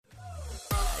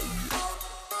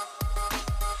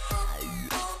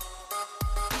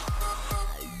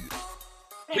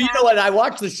You know what? I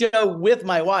watched the show with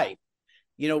my wife,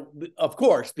 of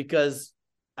course, because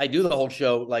I do the whole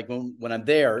show. Like when I'm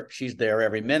there, she's there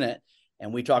every minute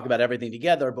and we talk about everything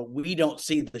together, but we don't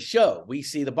see the show. We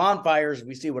see the bonfires.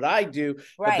 We see what I do,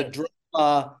 but the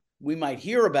drama we might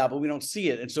hear about, but we don't see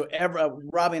it. And so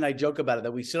Robbie and I joke about it,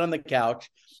 that we sit on the couch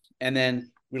and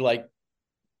then we're like,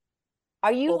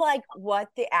 are you like, what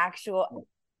the actual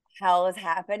hell is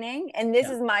happening? And this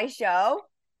is my show?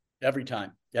 Every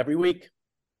time, every week.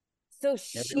 So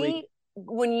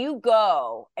when you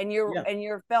go and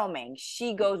you're filming,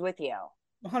 she goes with you.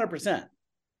 100%.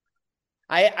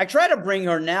 I try to bring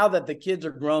her, now that the kids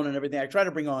are grown and everything, I try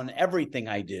to bring her on everything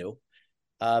I do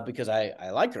because I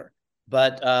like her.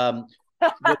 But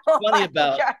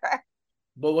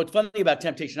what's funny about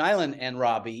Temptation Island and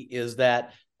Robbie is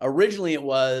that originally it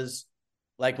was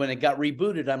like when it got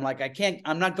rebooted, I'm like,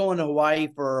 I'm not going to Hawaii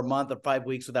for a month or 5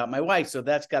 weeks without my wife. So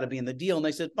that's got to be in the deal. And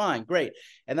they said, fine, great.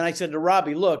 And then I said to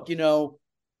Robbie, look,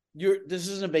 this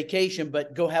isn't a vacation,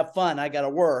 but go have fun. I got to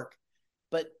work.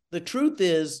 But the truth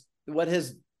is, what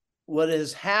has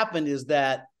happened is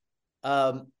that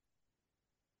I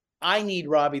need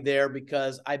Robbie there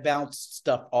because I bounce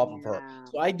stuff off of her.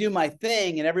 So I do my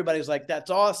thing and everybody's like, that's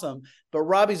awesome. But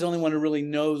Robbie's the only one who really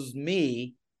knows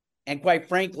me. And quite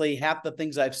frankly, half the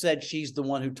things I've said, she's the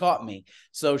one who taught me.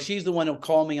 So she's the one who'll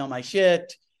call me on my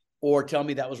shit or tell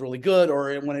me that was really good.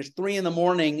 Or when it's 3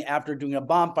 a.m. after doing a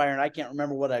bonfire and I can't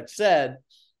remember what I've said,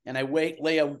 and I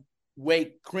lay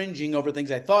awake cringing over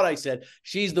things I thought I said,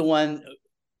 she's the one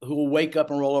who will wake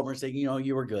up and roll over and say,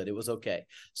 you were good. It was okay.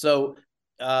 So,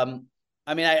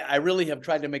 I really have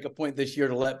tried to make a point this year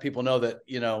to let people know that,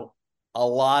 a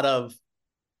lot of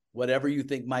whatever you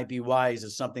think might be wise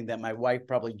is something that my wife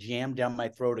probably jammed down my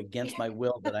throat against my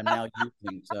will that I'm now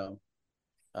using. So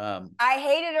I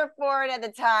hated her for it at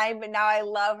the time, but now I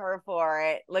love her for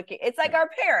it. Look, it's like our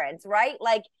parents, right?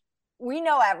 Like, we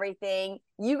know everything.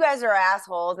 You guys are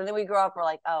assholes. And then we grow up, we're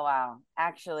like, oh, wow,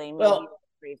 actually, maybe you're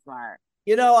pretty smart.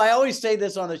 I always say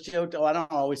this on the show. I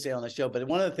don't always say on the show, but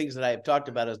one of the things that I have talked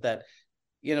about is that,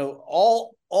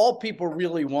 all people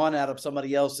really want out of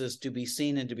somebody else is to be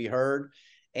seen and to be heard.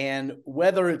 And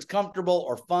whether it's comfortable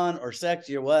or fun or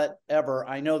sexy or whatever,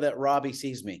 I know that Robbie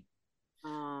sees me.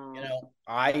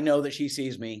 I know that she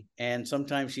sees me. And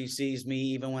sometimes she sees me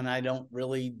even when I don't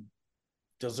really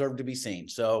deserve to be seen.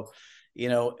 So,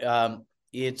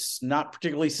 it's not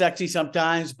particularly sexy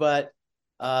sometimes, but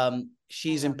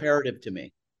she's imperative to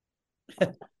me.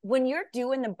 When you're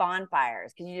doing the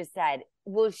bonfires, because you just said,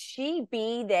 will she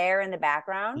be there in the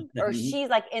background or she's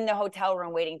like in the hotel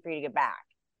room waiting for you to get back?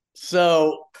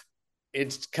 So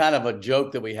it's kind of a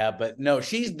joke that we have, but no,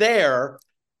 she's there.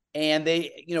 And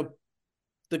our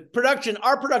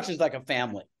production is like a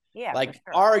family. Yeah. Like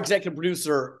our executive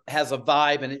producer has a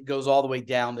vibe and it goes all the way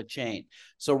down the chain.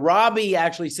 So Robbie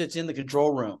actually sits in the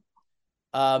control room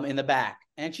in the back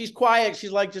and she's quiet.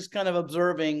 She's like just kind of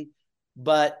observing,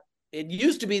 but it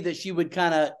used to be that she would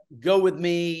kind of go with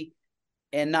me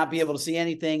and not be able to see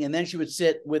anything. And then she would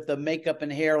sit with the makeup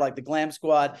and hair, like the glam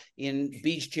squad, in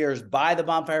beach chairs by the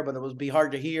bonfire, but it would be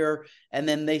hard to hear. And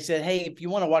then they said, hey, if you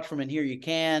want to watch from in here, you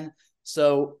can.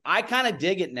 So I kind of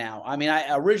dig it now.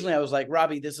 Originally I was like,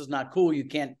 Robbie, this is not cool. You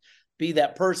can't be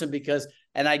that person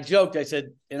and I joked, I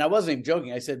said, and I wasn't even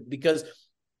joking. I said, because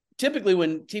typically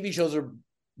when TV shows are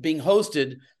being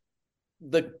hosted,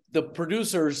 the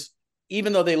producers,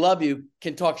 even though they love you,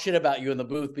 can talk shit about you in the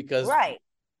booth because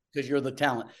you're the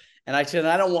talent. And I said,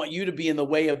 I don't want you to be in the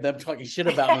way of them talking shit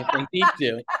about me if they need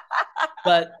to.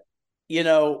 But,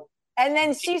 And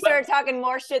then she started talking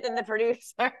more shit than the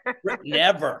producer.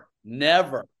 Never.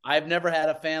 I've never had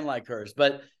a fan like hers.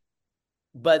 But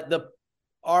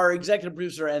our executive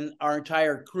producer and our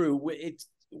entire crew,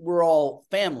 we're all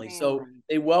family. So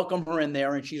they welcome her in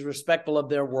there and she's respectful of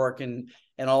their work and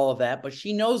all of that. But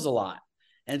she knows a lot.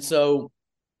 And so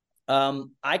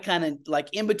I kind of like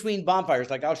in between bonfires,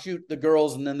 like I'll shoot the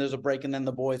girls and then there's a break and then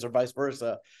the boys or vice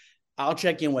versa. I'll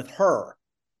check in with her.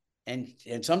 And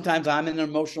sometimes I'm in an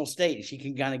emotional state. She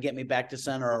can kind of get me back to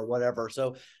center or whatever.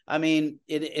 So,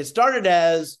 it started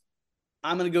as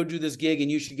I'm going to go do this gig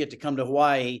and you should get to come to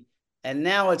Hawaii. And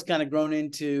now it's kind of grown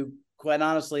into, quite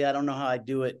honestly, I don't know how I'd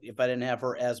do it if I didn't have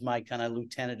her as my kind of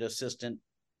lieutenant assistant,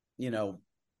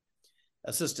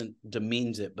 assistant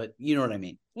demeans it, but you know what I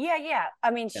mean? Yeah.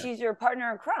 She's your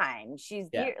partner in crime. She's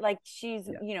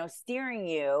steering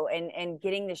you and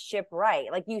getting the ship right.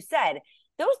 Like you said,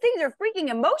 those things are freaking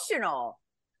emotional.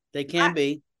 They can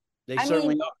be. They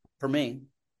certainly are for me.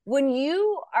 When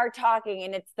you are talking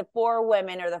and it's the 4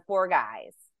 women or the 4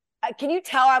 guys, can you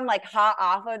tell I'm like hot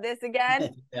off of this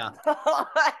again? Yeah.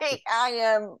 Like I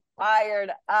am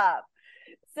fired up.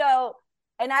 So,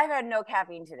 and I've had no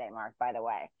caffeine today, Mark, by the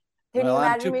way. Can you Well, I'm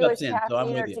imagine two me with cups in, so I'm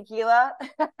caffeine or with you. tequila?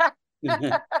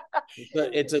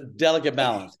 It's a delicate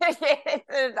balance.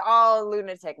 It's all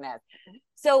lunaticness.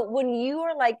 So when you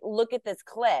are like, look at this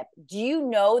clip, do you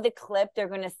know the clip they're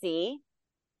going to see?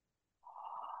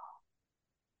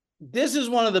 This is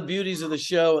one of the beauties of the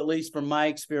show, at least from my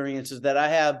experience, is that I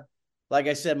have, like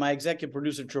I said, my executive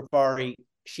producer, Trifari,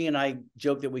 she and I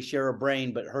joke that we share a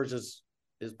brain, but hers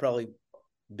is probably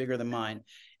bigger than mine.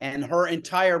 And her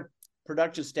entire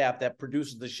production staff that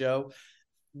produces the show,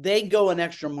 they go an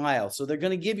extra mile. So they're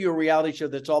going to give you a reality show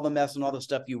that's all the mess and all the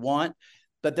stuff you want,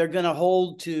 but they're going to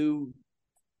hold to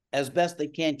as best they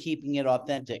can, keeping it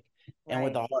authentic and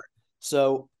with the heart.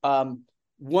 So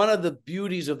one of the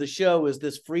beauties of the show is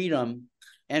this freedom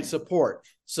and support.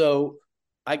 So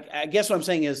I guess what I'm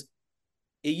saying is,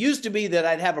 it used to be that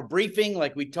I'd have a briefing,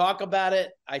 like we talk about it.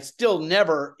 I still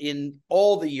never, in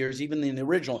all the years, even in the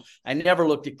original, I never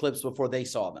looked at clips before they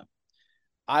saw them.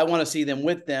 I want to see them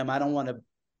with them. I don't want to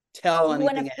tell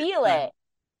anything. You want to feel it.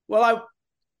 Well,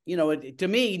 to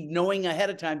me, knowing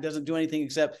ahead of time doesn't do anything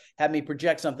except have me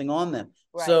project something on them.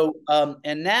 Right. So,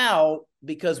 and now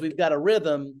because we've got a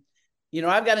rhythm,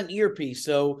 I've got an earpiece.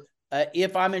 So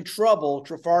if I'm in trouble,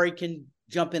 Trifari can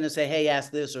jump in and say, "Hey,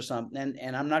 ask this," or something.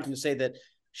 And I'm not going to say that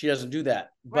she doesn't do that,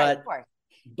 but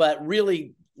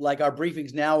really, like our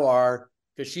briefings now are,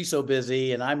 because she's so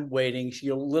busy and I'm waiting,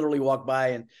 she'll literally walk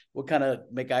by and we'll kind of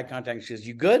make eye contact. She says,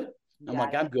 "You good?" I'm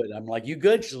like, "I'm good." I'm like, "You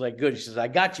good?" She's like, "Good." She says, "I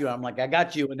got you." I'm like, "I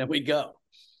got you." And then we go.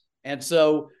 And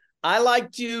so I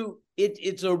like to,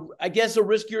 it's I guess a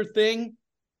riskier thing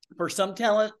for some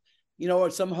talent, or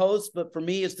some hosts, but for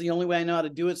me, it's the only way I know how to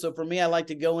do it. So for me, I like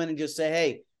to go in and just say,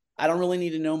 "Hey, I don't really need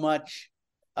to know much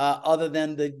other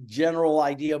than the general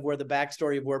idea of where the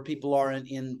backstory of where people are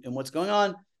in what's going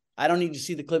on. I don't need to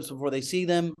see the clips before they see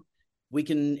them. We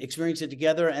can experience it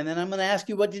together. And then I'm going to ask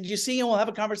you, what did you see? And we'll have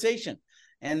a conversation."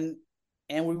 And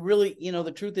we really,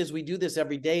 the truth is we do this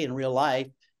every day in real life.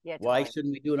 Yeah, totally. Why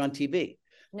shouldn't we do it on TV?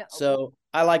 No. So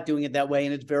I like doing it that way.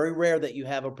 And it's very rare that you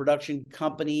have a production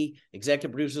company,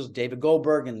 executive producers, David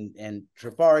Goldberg and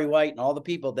Trifari White and all the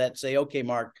people that say, "Okay,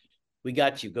 Mark, we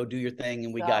got you. Go do your thing."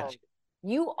 And we got you.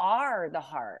 You are the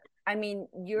heart. I mean,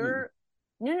 you're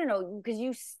no, because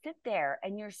you sit there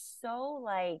and you're so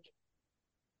like,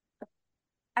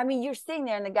 I mean, you're sitting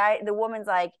there and the woman's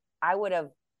like, "I would have,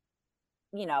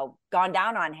 gone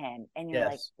down on him." And you're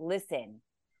like, "Listen."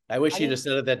 I wish you'd have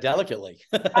said it that delicately.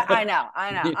 I know.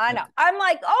 I'm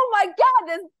like, "Oh my God,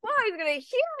 this boy's going to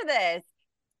hear this."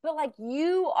 But like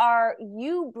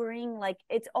you bring like,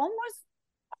 it's almost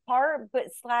heart, but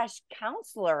 /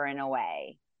 counselor in a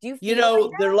way. Do you feel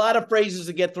like there are a lot of phrases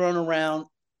that get thrown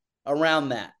around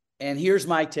that. And here's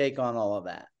my take on all of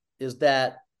that, is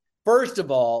that, first of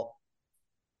all,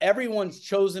 everyone's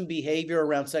chosen behavior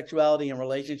around sexuality and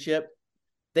relationship,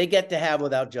 they get to have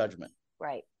without judgment.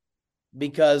 Right.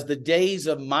 Because the days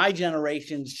of my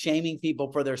generation shaming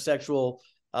people for their sexual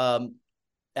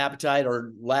appetite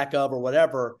or lack of or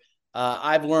whatever,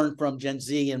 I've learned from Gen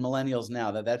Z and millennials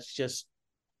now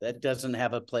that doesn't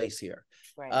have a place here.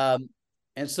 Right.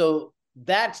 And so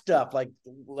that stuff, like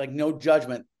no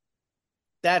judgment,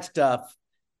 that stuff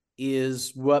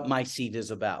is what my seat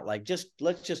is about. Like,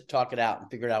 let's just talk it out and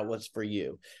figure out what's for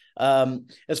you.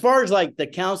 As far as like the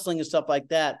counseling and stuff like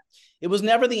that, it was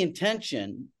never the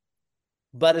intention,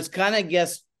 but it's kind of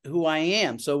guess who I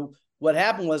am. So what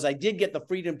happened was I did get the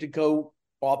freedom to go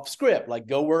off script, like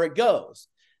go where it goes.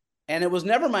 And it was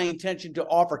never my intention to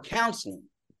offer counseling.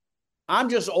 I'm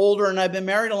just older and I've been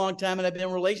married a long time and I've been in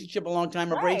a relationship a long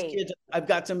time. I've raised kids. I've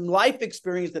got some life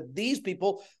experience that these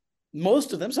people,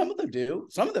 most of them, some of them do.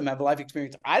 Some of them have a life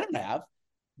experience I don't have,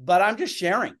 but I'm just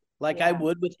sharing like I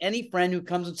would with any friend who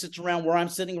comes and sits around where I'm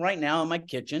sitting right now in my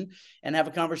kitchen and have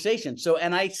a conversation. So,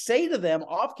 and I say to them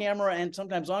off camera and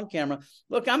sometimes on camera,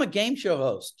 "Look, I'm a game show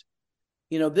host.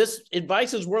 This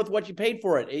advice is worth what you paid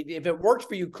for it. If it works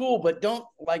for you, cool, but don't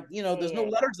there's no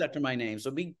letters after my name. So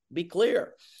be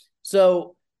clear."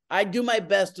 So I do my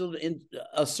best to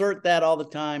assert that all the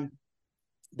time,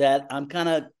 that I'm kind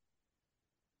of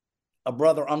a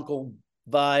brother uncle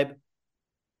vibe.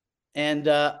 And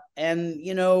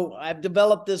I've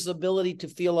developed this ability to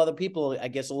feel other people, I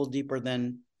guess, a little deeper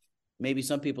than maybe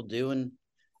some people do. And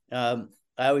I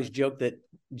always joke that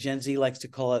Gen Z likes to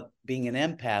call it being an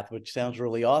empath, which sounds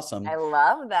really awesome. I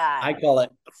love that. I call it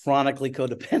chronically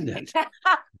codependent,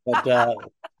 but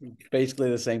basically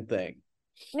the same thing.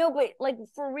 No, but like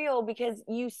for real, because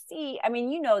you see, I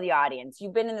mean, you know the audience.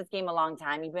 You've been in this game a long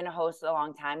time. You've been a host a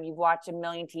long time. You've watched a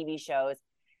million TV shows.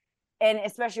 And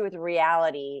especially with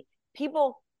reality,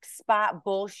 people spot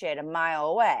bullshit a mile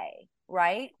away,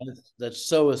 right? That's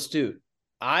so astute.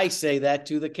 I say that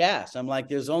to the cast. I'm like,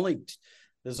 there's only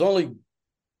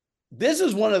this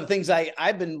is one of the things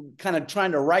I've been kind of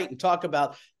trying to write and talk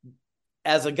about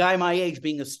as a guy my age,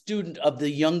 being a student of the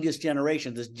youngest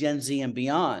generation, this Gen Z and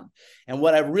beyond. And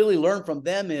what I've really learned from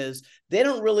them is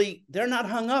they're not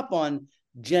hung up on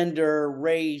gender,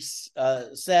 race,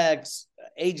 sex,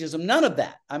 ageism, none of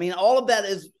that. I mean, all of that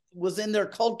was in their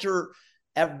culture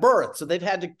at birth. So they've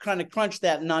had to kind of crunch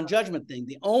that non-judgment thing.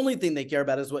 The only thing they care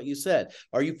about is what you said.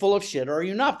 Are you full of shit or are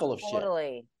you not full of shit?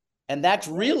 Totally. And that's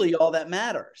really all that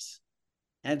matters.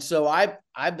 And so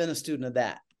I've been a student of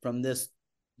that from this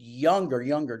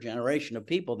younger generation of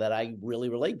people that I really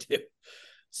relate to.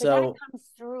 So that comes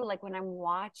through, like when I'm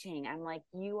watching, I'm like,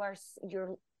 you're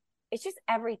it's just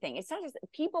everything. It's not just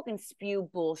people can spew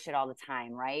bullshit all the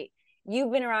time, right?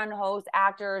 You've been around hosts,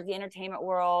 actors, the entertainment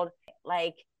world.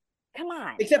 Like, come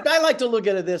on. Except I like to look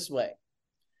at it this way.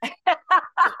 I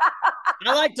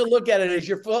like to look at it as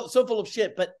you're so full of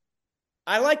shit, but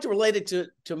I like to relate it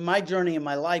to my journey in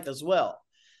my life as well.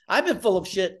 I've been full of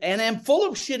shit and am full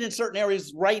of shit in certain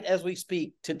areas right as we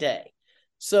speak today.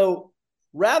 So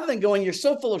rather than going, you're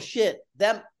so full of shit,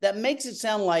 that makes it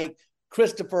sound like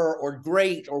Christopher or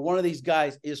Great or one of these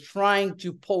guys is trying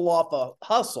to pull off a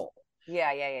hustle.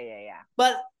 Yeah.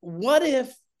 But what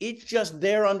if it's just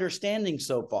their understanding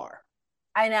so far?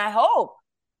 And I hope.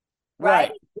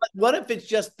 Right. What if it's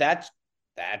just that's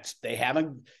they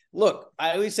haven't look,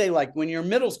 I always say, like when you're in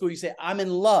middle school, you say, I'm in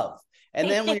love. And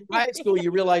then when you're in high school,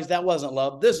 you realize that wasn't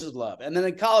love. This is love. And then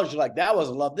in college, you're like, that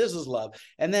wasn't love. This is love.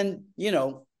 And then,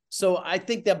 so I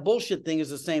think that bullshit thing is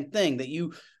the same thing, that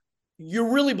you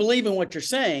really believe in what you're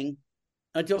saying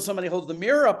until somebody holds the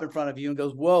mirror up in front of you and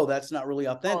goes, whoa, that's not really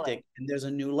authentic. Totally. And there's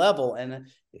a new level. And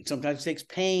it sometimes takes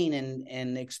pain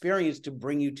and experience to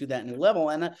bring you to that new level.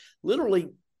 And literally,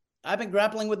 I've been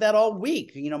grappling with that all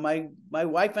week. My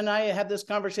wife and I have this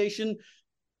conversation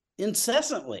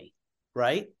incessantly,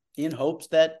 right? In hopes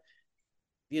that,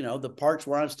 the parts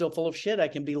where I'm still full of shit, I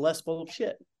can be less full of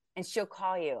shit. And she'll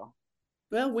call you.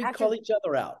 Well, we call each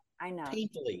other out. I know.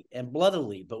 Painfully and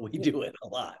bloodily, but we do it a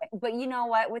lot. But you know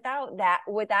what? Without that,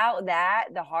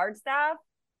 the hard stuff,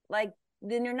 like,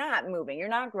 then you're not moving, you're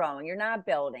not growing, you're not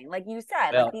building. Like you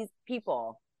said, like these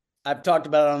people. I've talked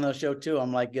about it on the show too.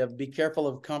 I'm like, be careful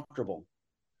of comfortable.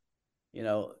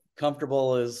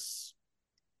 Comfortable is,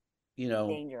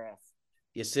 dangerous.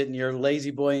 You sit in your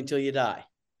lazy boy until you die.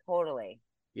 Totally.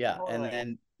 Yeah. Totally.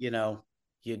 And then,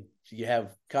 you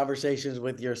have conversations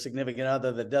with your significant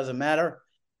other that doesn't matter,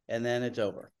 and then it's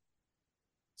over.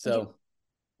 So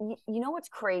you know what's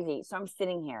crazy? So I'm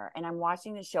sitting here and I'm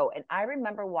watching the show, and I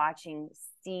remember watching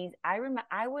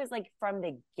I was like from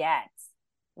the gets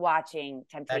watching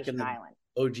Temptation Island.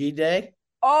 OG day?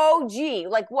 OG,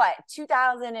 like what?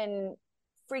 2000 and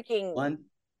freaking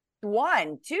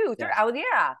 1, 2, 3. Yeah. I was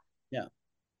Yeah.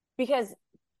 Because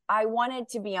I wanted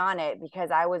to be on it because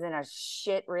I was in a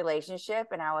shit relationship,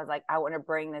 and I was like, I want to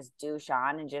bring this douche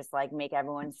on and just like make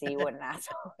everyone see what an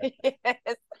asshole he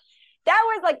is. That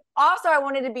was like, also I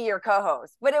wanted to be your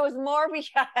co-host, but it was more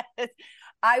because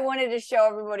I wanted to show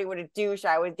everybody what a douche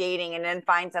I was dating, and then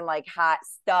find some like hot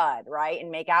stud, right?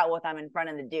 And make out with them in front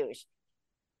of the douche.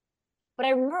 But I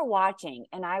remember watching,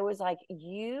 and I was like,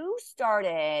 you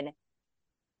started,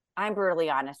 I'm brutally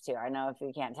honest too. I know if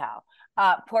you can't tell.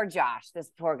 Poor Josh,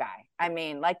 this poor guy. I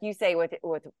mean, like you say,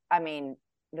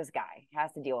 this guy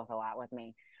has to deal with a lot with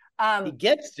me. He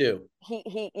gets to.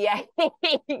 He gets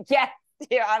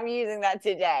to. I'm using that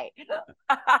today. Do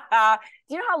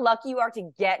you know how lucky you are to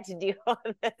get to deal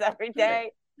with this every day?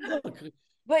 Look,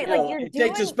 but it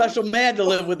takes a special man to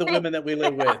live with the women that we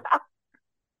live with.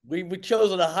 We've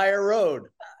chosen a higher road.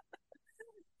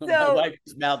 So, my wife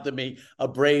has mouthed to me, a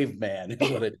brave man.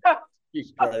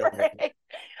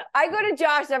 I go to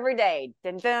Josh every day.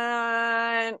 Dun,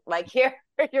 dun, like, here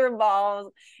are your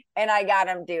balls. And I got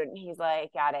him, dude. And he's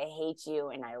like, God, I hate you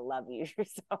and I love you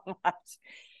so much.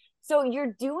 So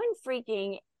you're doing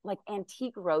freaking like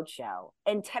Antique Roadshow,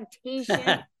 and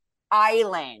Temptation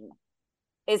Island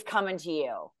is coming to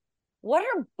you. What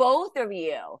are both of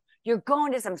you? You're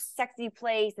going to some sexy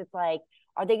place. It's like,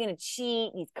 are they going to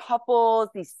cheat? These couples,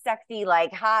 these sexy,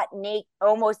 like hot,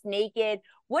 almost naked.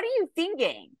 What are you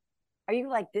thinking? Are you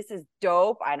like, this is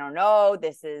dope? I don't know.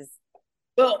 This is.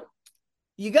 Well,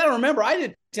 you got to remember, I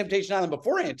did Temptation Island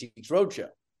before Antiques Roadshow.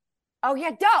 Oh,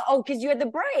 yeah. Duh. Oh, because you had the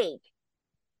break.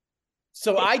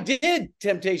 So I did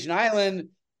Temptation Island,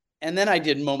 and then I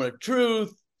did Moment of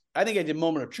Truth. I think I did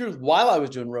Moment of Truth while I was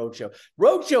doing Roadshow.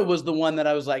 Roadshow was the one that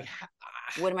I was like,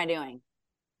 what am I doing?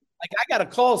 Like, I got a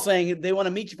call saying they want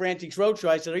to meet you for Antiques Roadshow.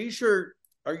 I said, are you sure?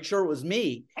 Are you sure it was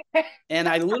me? And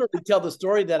I literally tell the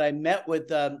story that I met with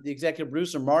the executive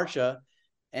producer, Marcia,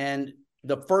 and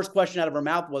the first question out of her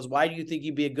mouth was, why do you think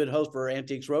you'd be a good host for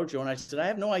Antiques Roadshow? And I said, I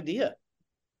have no idea.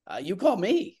 You call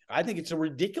me. I think it's a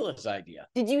ridiculous idea.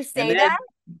 Did you say that?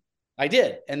 I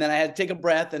did. And then I had to take a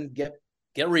breath and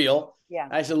get real. Yeah.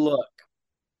 I said, look,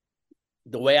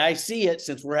 the way I see it,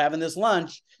 since we're having this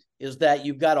lunch, is that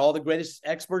you've got all the greatest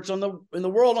experts in the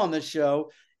world on this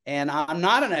show. And I'm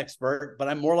not an expert, but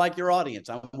I'm more like your audience.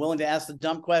 I'm willing to ask the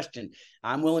dumb question.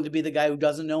 I'm willing to be the guy who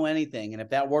doesn't know anything. And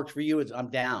if that works for you, I'm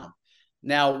down.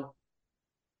 Now,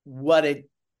 what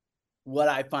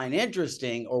I find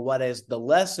interesting, or what is the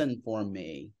lesson for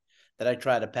me that I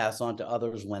try to pass on to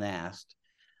others when asked,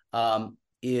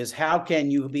 is how can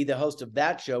you be the host of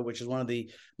that show, which is one of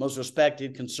the most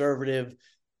respected conservative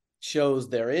shows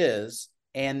there is,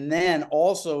 and then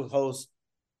also host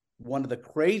one of the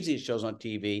craziest shows on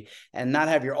TV and not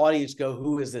have your audience go,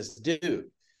 who is this dude?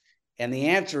 And the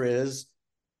answer is,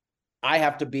 I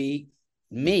have to be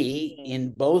me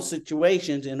in both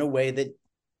situations in a way that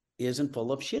isn't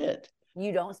full of shit.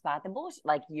 You don't spot the bullshit.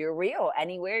 Like, you're real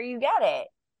anywhere you get it.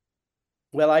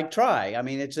 Well, I try. I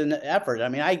mean, it's an effort. I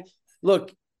mean,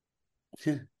 look,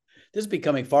 this is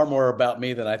becoming far more about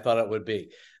me than I thought it would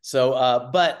be. So,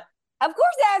 but of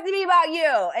course it has to be about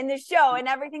you and the show and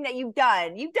everything that you've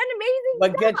done. You've done amazing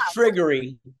what stuff. Gets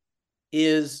triggering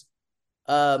is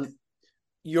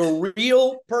your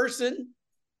real person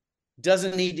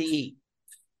doesn't need to eat.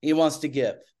 He wants to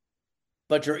give.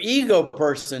 But your ego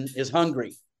person is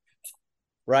hungry,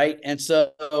 right? And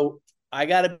so I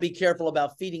got to be careful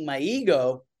about feeding my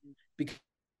ego,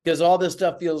 because all this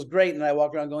stuff feels great. And I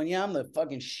walk around going, yeah, I'm the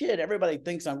fucking shit. Everybody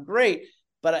thinks I'm great.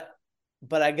 But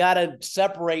I got to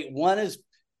separate. One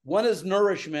is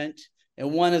nourishment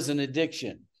and one is an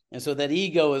addiction. And so that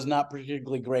ego is not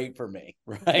particularly great for me,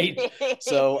 right?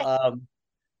 So,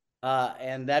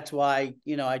 and that's why,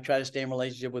 I try to stay in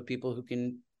relationship with people who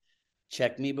can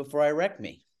check me before I wreck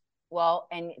me. Well,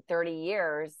 in 30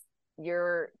 years,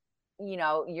 you're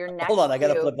next. Hold on, I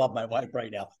got to flip off my wife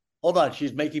right now. Hold on,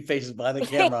 she's making faces behind the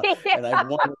camera, and I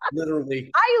want to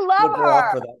literally love her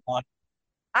off for that one.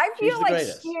 I feel like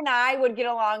greatest. She and I would get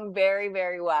along very,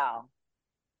 very well.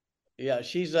 Yeah,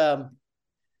 she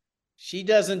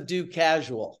doesn't do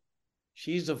casual.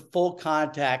 She's a full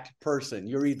contact person.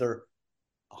 You're either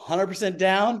 100%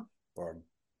 down or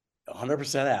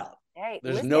 100% out. Hey,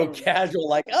 there's no casual,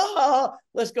 like,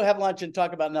 let's go have lunch and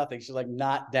talk about nothing. She's like,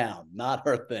 not down, not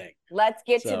her thing. Let's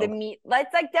get to the meat.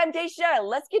 Let's, like Temptation.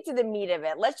 Let's get to the meat of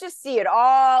it. Let's just see it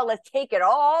all. Let's take it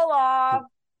all off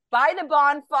by the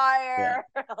bonfire.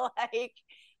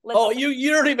 Yeah.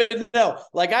 You don't even know.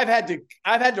 Like, I've had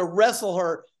to wrestle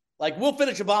her. Like, we'll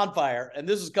finish a bonfire, and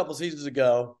this is a couple seasons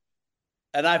ago,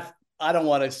 and I don't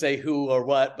want to say who or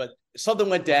what, but something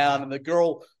went down, and the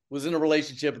girl was in a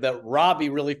relationship that Robbie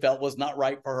really felt was not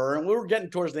right for her. And we were getting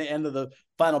towards the end of the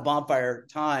final bonfire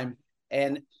time.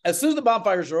 And as soon as the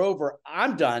bonfires are over,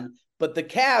 I'm done. But the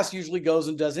cast usually goes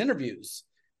and does interviews,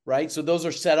 right? So those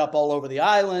are set up all over the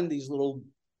island, these little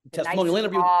testimonial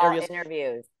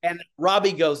interviews. And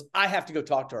Robbie goes, I have to go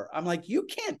talk to her. I'm like, you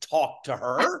can't talk to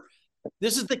her.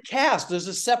 This is the cast. There's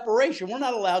a separation. We're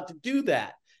not allowed to do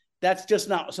that. That's just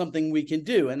not something we can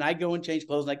do. And I go and change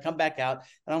clothes and I come back out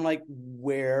and I'm like,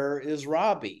 where is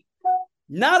Robbie?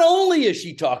 Not only is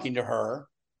she talking to her,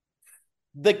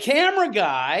 the camera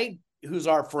guy, who's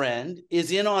our friend,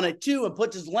 is in on it too and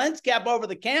puts his lens cap over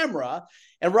the camera,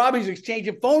 and Robbie's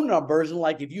exchanging phone numbers and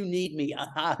like, if you need me.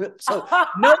 So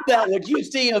note that what you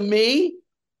see of me,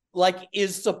 like,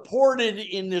 is supported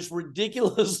in this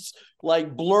ridiculous,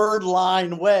 like, blurred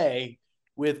line way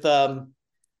with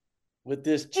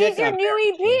this chick. She's your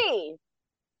new EP.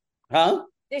 Huh?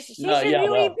 She's your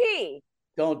new EP.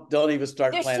 Don't even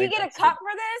start planning. Does she get a cut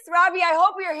for this? Robbie, I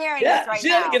hope you're hearing this right now. She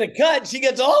doesn't get a cut. She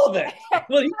gets all of it.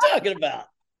 What are you talking about?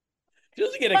 She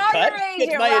doesn't get a cut. She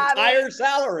gets my entire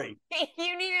salary.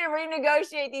 You need to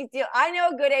renegotiate these deals. I know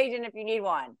a good agent if you need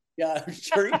one. Yeah, I'm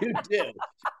sure you do,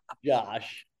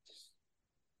 Josh.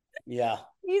 Yeah.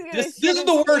 This is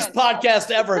the worst podcast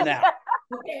ever now.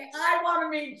 Okay, I want to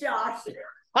meet Josh.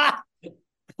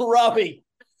 Robbie.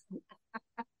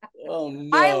 Oh, no.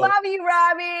 I love you,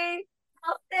 Robbie.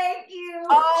 Oh, thank you.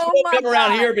 Oh, she come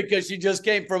around here because she just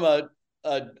came from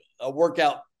a a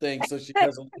workout thing so she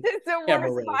doesn't. It's the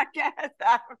worst podcast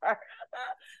ever.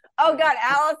 Oh God,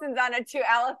 Allison's on it too.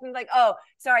 Allison's like, oh,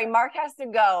 sorry, Mark has to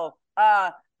go.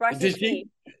 Brush his teeth.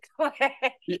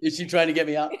 Is she trying to get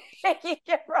me out?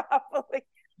 Probably.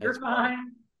 You're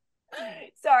fine.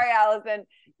 Sorry, Allison.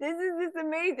 This is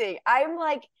amazing. I'm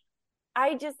like,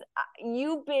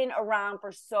 you've been around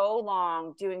for so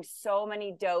long doing so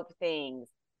many dope things.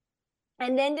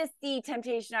 And then to see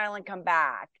Temptation Island come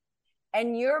back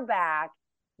and you're back.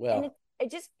 Well, and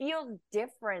it just feels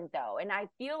different though. And I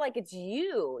feel like it's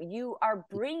you are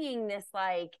bringing this,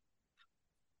 like,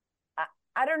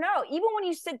 I don't know, even when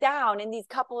you sit down and these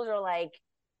couples are like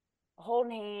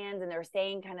holding hands and they're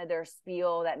saying kind of their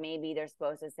spiel that maybe they're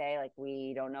supposed to say, like,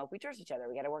 we don't know if we trust each other,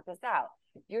 we got to work this out.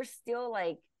 You're still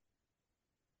like,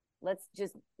 let's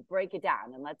just break it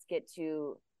down and let's get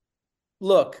to.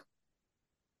 Look,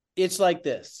 it's like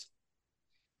this.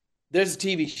 There's a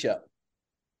TV show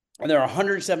and there are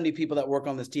 170 people that work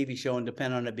on this TV show and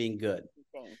depend on it being good.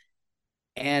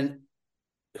 And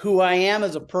who I am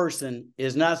as a person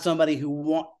is not somebody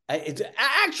who it's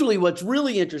actually, what's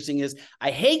really interesting is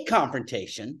I hate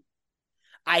confrontation.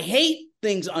 I hate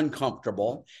things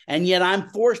uncomfortable. And yet I'm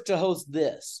forced to host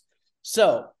this.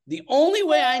 So the only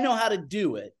way I know how to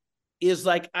do it is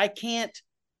like, I can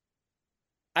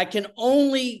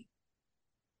only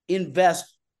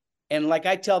invest. And like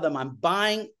I tell them, I'm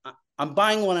buying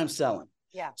what I'm selling.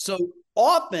 Yeah. So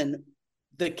often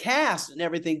the cast and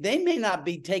everything, they may not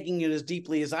be taking it as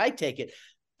deeply as I take it,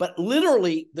 but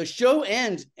literally the show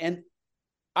ends and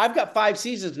I've got 5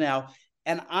 seasons now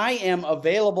and I am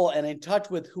available and in touch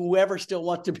with whoever still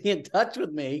wants to be in touch with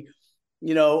me,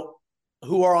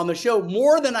 who are on the show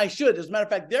more than I should. As a matter of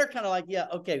fact, they're kind of like, yeah,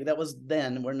 okay, that was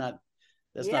then.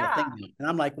 That's not a thing. And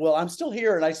I'm like, well, I'm still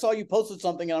here. And I saw you posted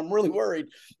something and I'm really worried,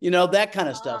 that kind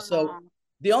of stuff. So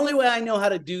the only way I know how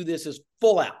to do this is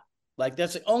full out. Like,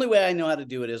 that's the only way I know how to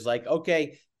do it is like,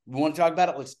 okay, we want to talk about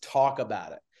it. Let's talk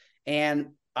about it.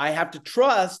 And I have to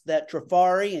trust that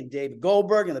Trifari and David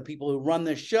Goldberg and the people who run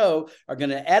this show are going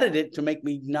to edit it to make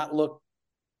me not look,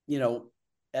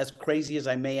 as crazy as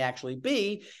I may actually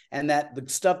be. And that the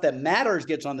stuff that matters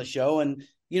gets on the show. And,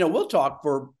 we'll talk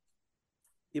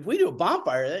if we do a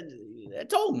bonfire,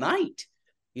 that's all night.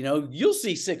 You'll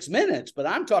see 6 minutes, but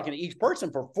I'm talking to each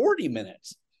person for 40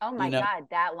 minutes. Oh my God,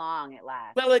 that long it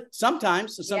lasts. Well,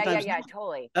 sometimes yeah,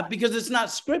 totally. Because it's not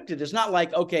scripted. It's not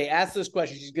like, okay, ask this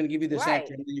question, she's going to give you this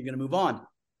answer, and then you're going to move on.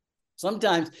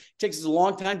 Sometimes it takes us a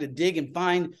long time to dig and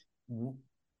find,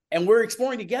 and we're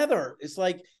exploring together. It's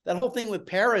like that whole thing with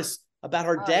Paris about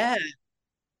her dad.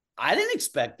 I didn't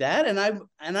expect that, and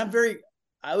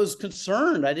I was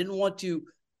concerned. I didn't want to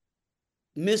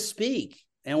misspeak.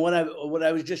 And what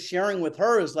I was just sharing with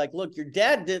her is like, look, your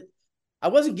dad did. I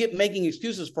wasn't making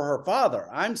excuses for her father.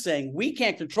 I'm saying we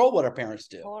can't control what our parents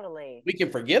do. Totally. We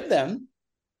can forgive them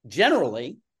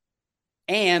generally,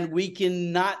 and we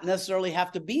can not necessarily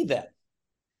have to be them.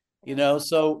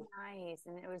 So nice.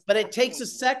 And but it takes a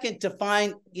second to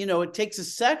find, it takes a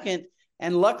second.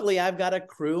 And luckily I've got a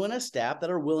crew and a staff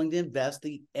that are willing to invest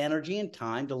the energy and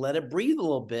time to let it breathe a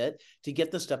little bit to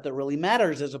get the stuff that really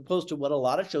matters, as opposed to what a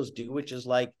lot of shows do, which is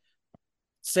like,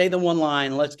 say the one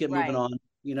line, let's get moving on,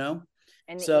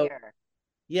 And so,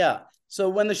 yeah. So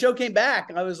when the show came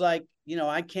back, I was like,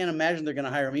 I can't imagine they're going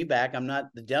to hire me back. I'm not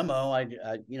the demo.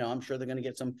 I'm sure they're going to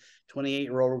get some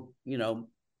 28-year-old,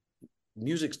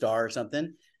 music star or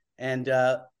something. And,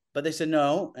 but they said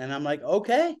no. And I'm like,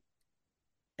 okay.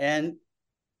 And,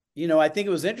 I think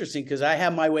it was interesting because I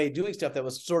have my way of doing stuff that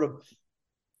was sort of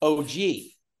OG.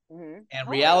 Mm-hmm. And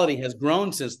reality has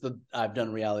grown since I've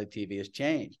done reality TV has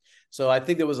changed. So I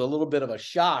think there was a little bit of a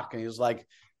shock. And he was like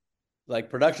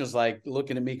production's like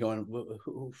looking at me going,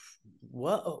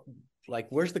 what? Like,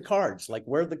 where's the cards? Like,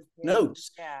 where are the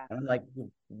notes? Yeah. And I'm like,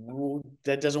 well,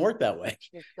 that doesn't work that way.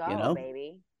 Just go,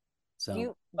 baby.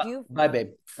 So bye,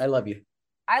 babe. I love you.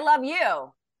 I love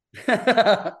you.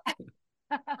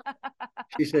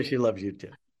 She says she loves you too.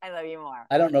 I love you more.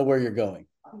 I don't know where you're going.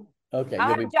 Okay.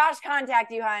 I'll have Josh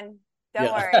contact you, hon.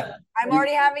 Don't worry. I'm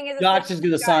already having his. Josh is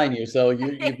going to sign you, so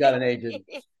you've got an agent.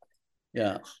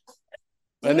 Yeah.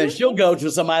 And then she'll go to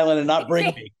some island and not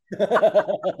bring me.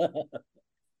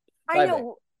 I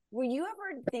know. Were you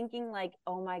ever thinking like,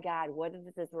 oh my God, what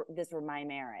if this were my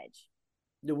marriage?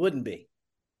 It wouldn't be.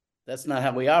 That's not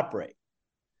how we operate.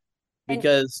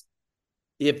 Because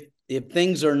if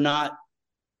things are not,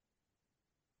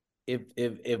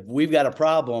 if we've got a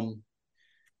problem,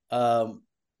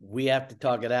 we have to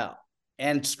talk it out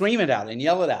and scream it out and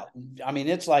yell it out. I mean,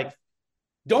 it's like,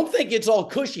 don't think it's all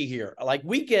cushy here. Like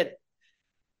we get,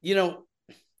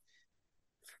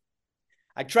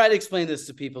 I I try to explain this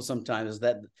to people sometimes, is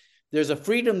that there's a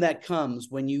freedom that comes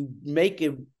when you make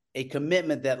a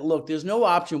commitment that, look, there's no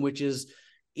option, which is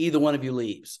either one of you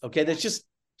leaves. Okay. That's just,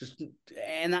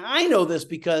 and I know this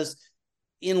because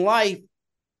in life,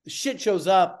 shit shows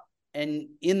up, and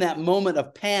in that moment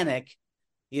of panic,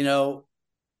 you know,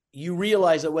 you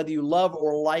realize that whether you love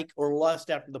or like or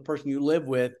lust after the person you live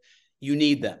with, you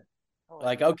need them.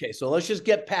 Like, okay, so let's just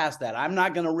get past that. I'm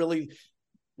not going to really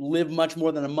live much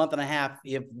more than a month and a half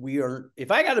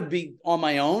if I got to be on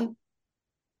my own,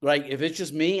 like if it's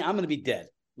just me, I'm going to be dead.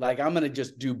 Like I'm going to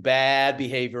just do bad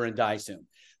behavior and die soon.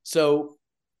 So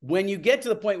when you get to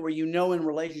the point where in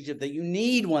relationship that you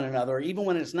need one another, even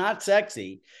when it's not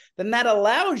sexy, then that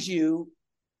allows you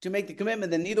to make the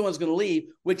commitment that neither one's going to leave,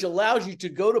 which allows you to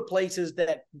go to places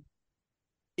that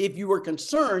if you were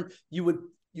concerned, you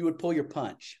would pull your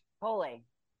punch. Holy.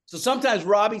 So sometimes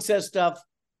Robbie says stuff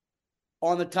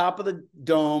on the top of the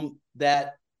dome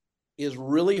that is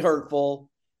really hurtful,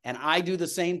 and I do the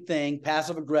same thing,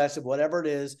 passive aggressive, whatever it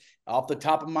is, off the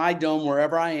top of my dome,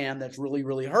 wherever I am, that's really,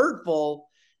 really hurtful.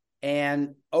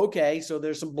 And okay, so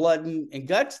there's some blood and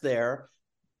guts there,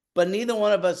 but neither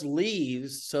one of us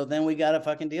leaves. So then we got to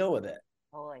fucking deal with it.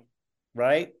 Holy.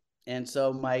 Right. And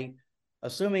so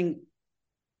assuming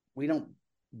we don't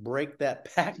break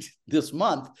that pact this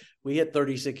month, we hit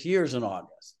 36 years in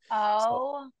August.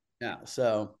 Oh, yeah.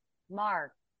 So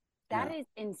Mark, that is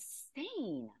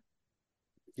insane.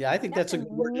 Yeah, I think that's a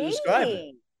good word to describe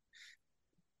it.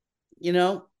 You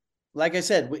know, like I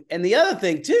said, and the other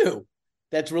thing too,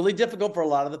 that's really difficult for a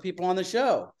lot of the people on the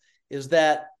show is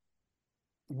that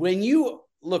when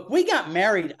we got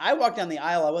married, I walked down the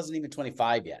aisle, I wasn't even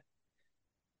 25 yet.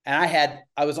 And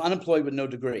I was unemployed with no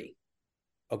degree.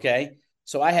 Okay.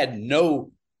 So I had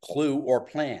no clue or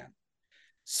plan.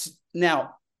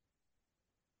 Now,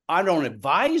 I don't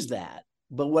advise that,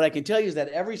 but what I can tell you is that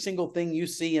every single thing you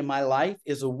see in my life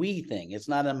is a we thing. It's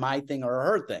not a my thing or a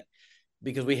her thing,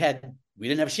 because we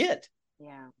didn't have shit.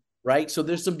 Yeah. Right. So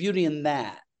there's some beauty in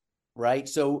that. Right.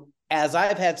 So as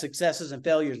I've had successes and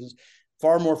failures,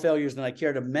 far more failures than I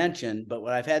care to mention, but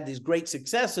when I've had these great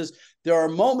successes, there are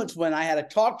moments when I had a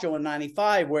talk show in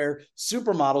 95 where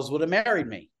supermodels would have married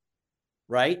me.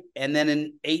 Right. And then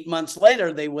in 8 months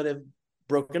later, they would have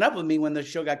broken up with me when the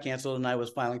show got canceled and I was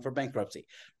filing for bankruptcy.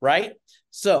 Right.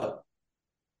 So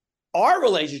our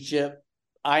relationship,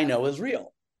 I know, is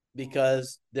real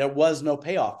because there was no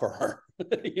payoff for her.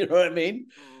 You know what I mean?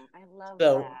 I love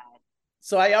that.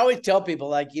 So I always tell people,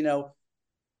 like, it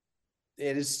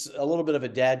is a little bit of a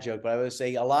dad joke, but I always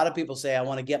say, a lot of people say, I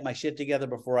want to get my shit together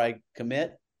before I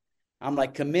commit. I'm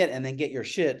like, commit and then get your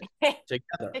shit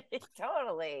together.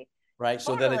 Totally. Right.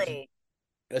 So then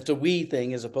it's a we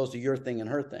thing as opposed to your thing and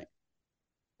her thing.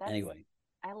 Anyway.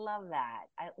 I love that.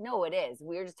 No, it is.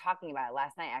 We were just talking about it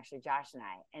last night, actually, Josh and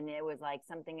I, and it was like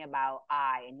something about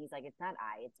I, and he's like, it's not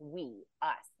I, it's we,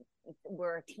 us.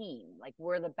 We're a team. Like,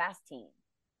 we're the best team.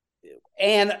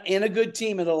 And in a good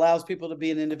team, it allows people to be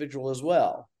an individual as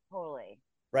well. Totally.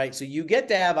 Right. So you get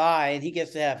to have I and he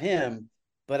gets to have him.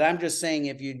 But I'm just saying,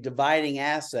 if you're dividing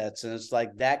assets and it's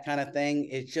like that kind of thing,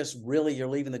 it's just really, you're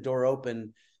leaving the door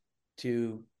open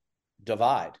to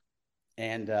divide.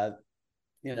 And,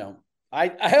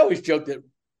 I always joke that,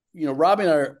 Robbie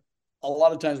and I a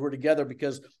lot of times we're together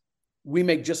because we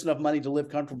make just enough money to live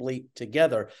comfortably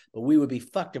together, but we would be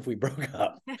fucked if we broke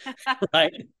up.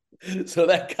 Right. So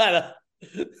that kind of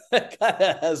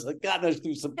has gotten us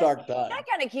through some dark times. That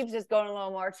kind of keeps us going a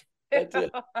little more too.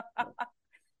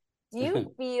 Do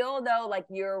you feel though, like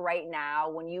you're right now,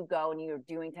 when you go and you're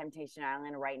doing Temptation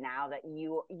Island right now, that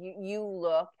you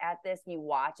look at this, you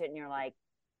watch it and you're like,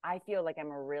 I feel like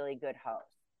I'm a really good host?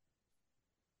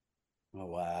 Oh,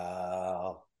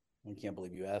 wow. I can't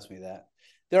believe you asked me that.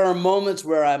 There are moments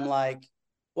where I'm like,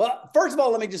 well, first of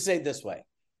all, let me just say it this way.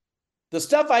 The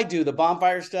stuff I do, the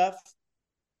bonfire stuff,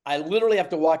 I literally have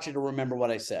to watch it to remember what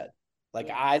I said. Like,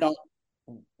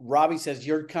 Robbie says,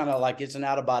 you're kind of like, it's an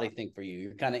out of body thing for you.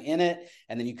 You're kind of in it.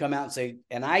 And then you come out and say,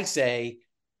 and I say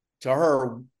to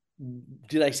her,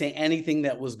 did I say anything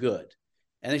that was good?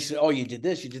 And then she said, oh, you did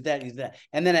this, you did that, you did that.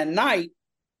 And then at night,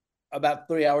 about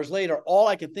 3 hours later, all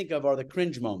I can think of are the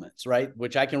cringe moments, right?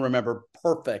 Which I can remember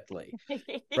perfectly,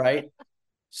 right?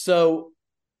 So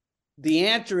the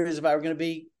answer is, if I'm going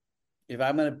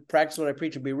to practice what I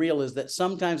preach and be real, is that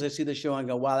sometimes I see the show and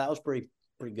go, wow, that was pretty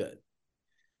good.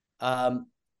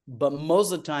 But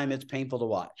most of the time it's painful to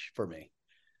watch for me.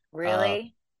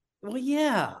 Really? Well,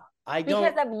 yeah.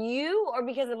 Because of you, or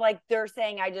because of like they're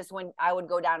saying I would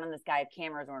go down on this guy if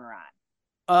cameras weren't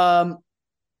on?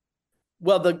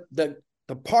 Well, the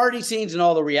The party scenes and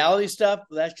all the reality stuff,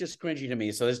 that's just cringy to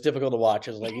me. So it's difficult to watch.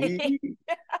 It's like,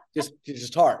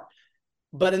 just hard.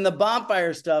 But in the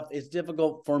bonfire stuff, it's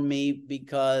difficult for me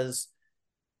because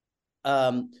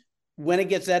when it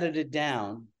gets edited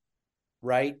down,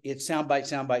 right, it's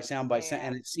soundbite,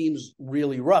 and it seems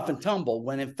really rough and tumble,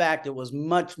 when in fact it was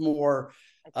much more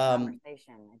a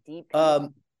conversation, a deep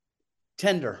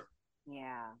tender.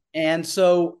 Yeah. And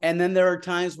then there are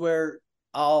times where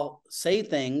I'll say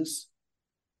things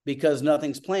because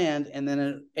nothing's planned, and then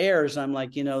it airs. I'm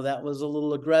like, that was a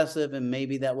little aggressive, and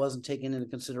maybe that wasn't taking into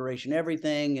consideration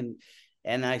everything,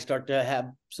 and I start to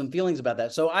have some feelings about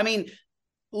that. So, I mean,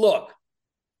 look,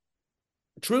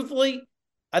 truthfully,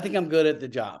 I think I'm good at the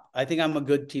job. I think I'm a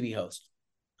good TV host.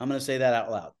 I'm going to say that out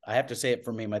loud. I have to say it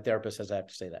for me. My therapist says I have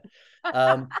to say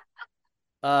that.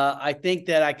 I think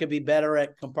that I could be better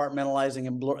at compartmentalizing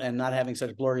and not having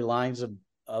such blurry lines of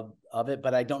it,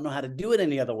 but I don't know how to do it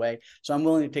any other way. So I'm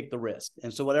willing to take the risk.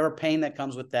 And so whatever pain that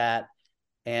comes with that,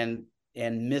 and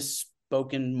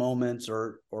misspoken moments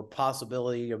or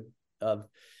possibility of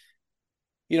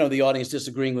the audience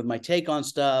disagreeing with my take on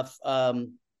stuff,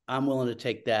 I'm willing to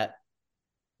take that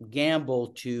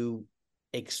gamble to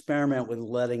experiment with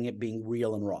letting it being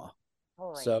real and raw.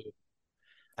 Holy. So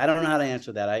I don't know how to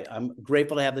answer that. I'm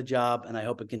grateful to have the job, and I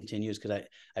hope it continues, because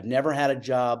I've never had a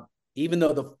job, even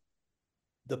though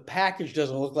the package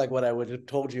doesn't look like what I would have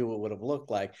told you it would have looked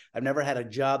like. I've never had a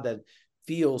job that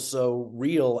feels so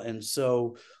real and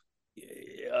so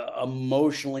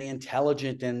emotionally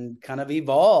intelligent and kind of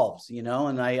evolves,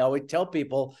 and I always tell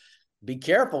people, be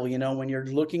careful, when you're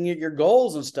looking at your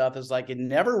goals and stuff. It's like, it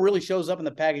never really shows up in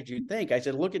the package you think. I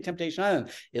said, look at Temptation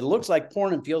Island. It looks like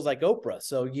porn and feels like Oprah.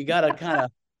 So you got to kind of,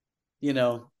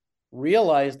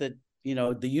 realize that,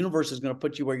 the universe is going to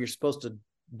put you where you're supposed to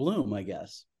bloom, I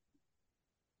guess.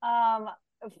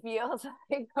 It feels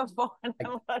like porn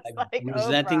looks like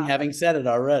resenting Oprah. Having said it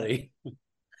already.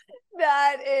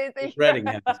 That is regretting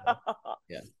it.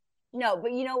 Yeah. No,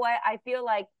 but you know what? I feel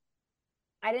like,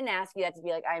 I didn't ask you that to be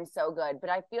like, I'm so good,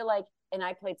 but I feel like, and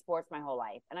I played sports my whole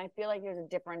life, and I feel like there's a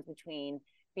difference between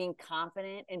being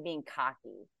confident and being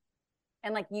cocky.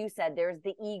 And like you said, there's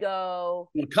the ego.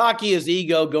 Well, cocky is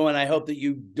ego going, I hope that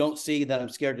you don't see that I'm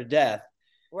scared to death.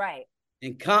 Right.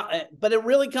 But it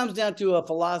really comes down to a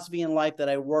philosophy in life that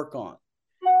I work on,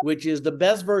 which is the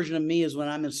best version of me is when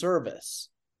I'm in service.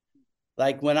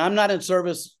 Like when I'm not in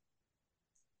service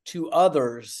to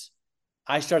others,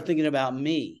 I start thinking about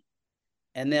me.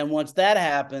 And then once that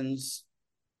happens,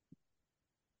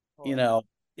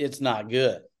 it's not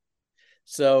good.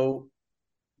 So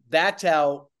that's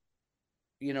how,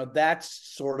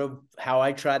 that's sort of how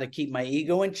I try to keep my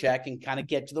ego in check and kind of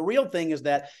get to the real thing, is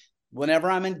that whenever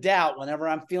I'm in doubt, whenever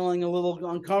I'm feeling a little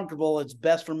uncomfortable, it's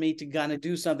best for me to kind of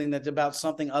do something that's about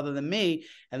something other than me.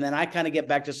 And then I kind of get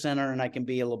back to center, and I can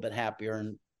be a little bit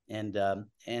happier, and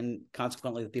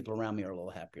consequently the people around me are a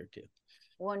little happier too.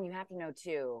 Well, and you have to know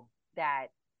too that,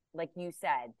 like you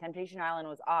said, Temptation Island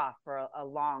was off for a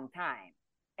long time.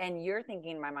 And you're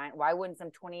thinking in my mind, why wouldn't some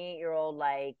 28-year-old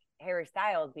like Harry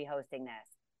Styles be hosting this?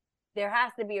 There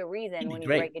has to be a reason when you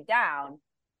break it down.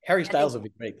 Harry Styles would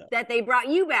be great, though. That they brought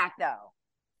you back, though.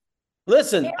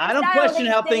 Listen, I don't question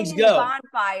how things go.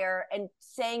 Bonfire and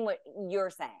saying what you're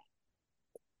saying.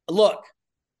 Look,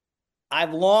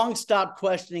 I've long stopped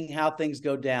questioning how things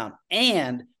go down.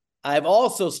 And I've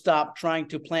also stopped trying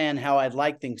to plan how I'd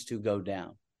like things to go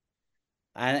down.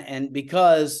 And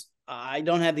because I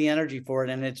don't have the energy for it,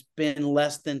 and it's been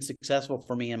less than successful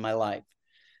for me in my life.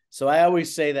 So I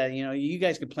always say that, you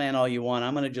guys can plan all you want.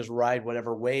 I'm going to just ride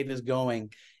whatever wave is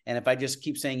going. And if I just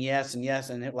keep saying yes and yes,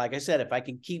 and like I said, if I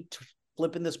can keep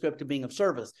flipping the script to being of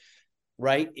service,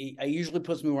 right, it usually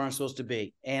puts me where I'm supposed to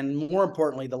be. And more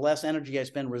importantly, the less energy I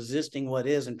spend resisting what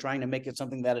is and trying to make it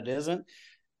something that it isn't,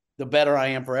 the better I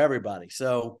am for everybody.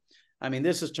 So, I mean,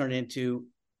 this has turned into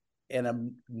an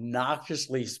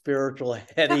obnoxiously spiritual,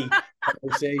 heady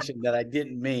conversation that I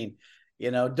didn't mean.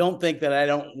 Don't think that I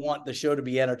don't want the show to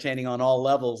be entertaining on all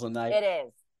levels, and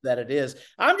it is.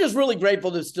 I'm just really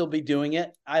grateful to still be doing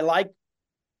it. I'm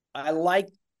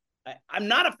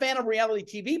not a fan of reality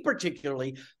TV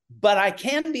particularly, but I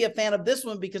can be a fan of this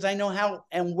one because I know how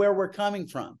and where we're coming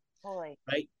from. Holy.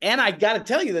 Right. And I got to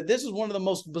tell you that this is one of the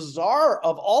most bizarre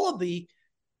of all of the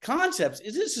concepts.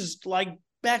 This is like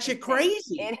batshit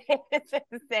crazy. It is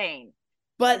insane.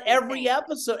 But every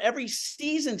episode, every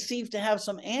season seems to have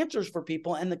some answers for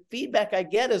people. And the feedback I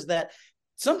get is that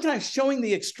sometimes showing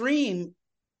the extreme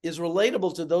is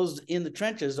relatable to those in the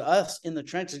trenches, us in the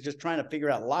trenches, just trying to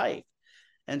figure out life.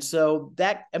 And so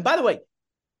and by the way,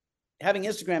 having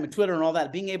Instagram and Twitter and all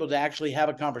that, being able to actually have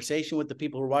a conversation with the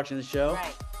people who are watching the show.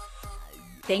 Right.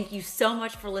 Thank you so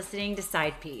much for listening to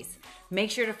Side Piece. Make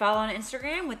sure to follow on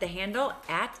Instagram with the handle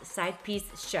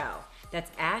 @SidePieceShow.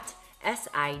 That's at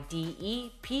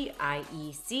SIDEPIECESHOW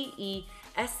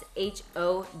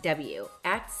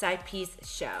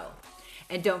 @SidePieceShow.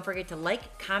 And don't forget to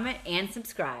like, comment, and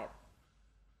subscribe.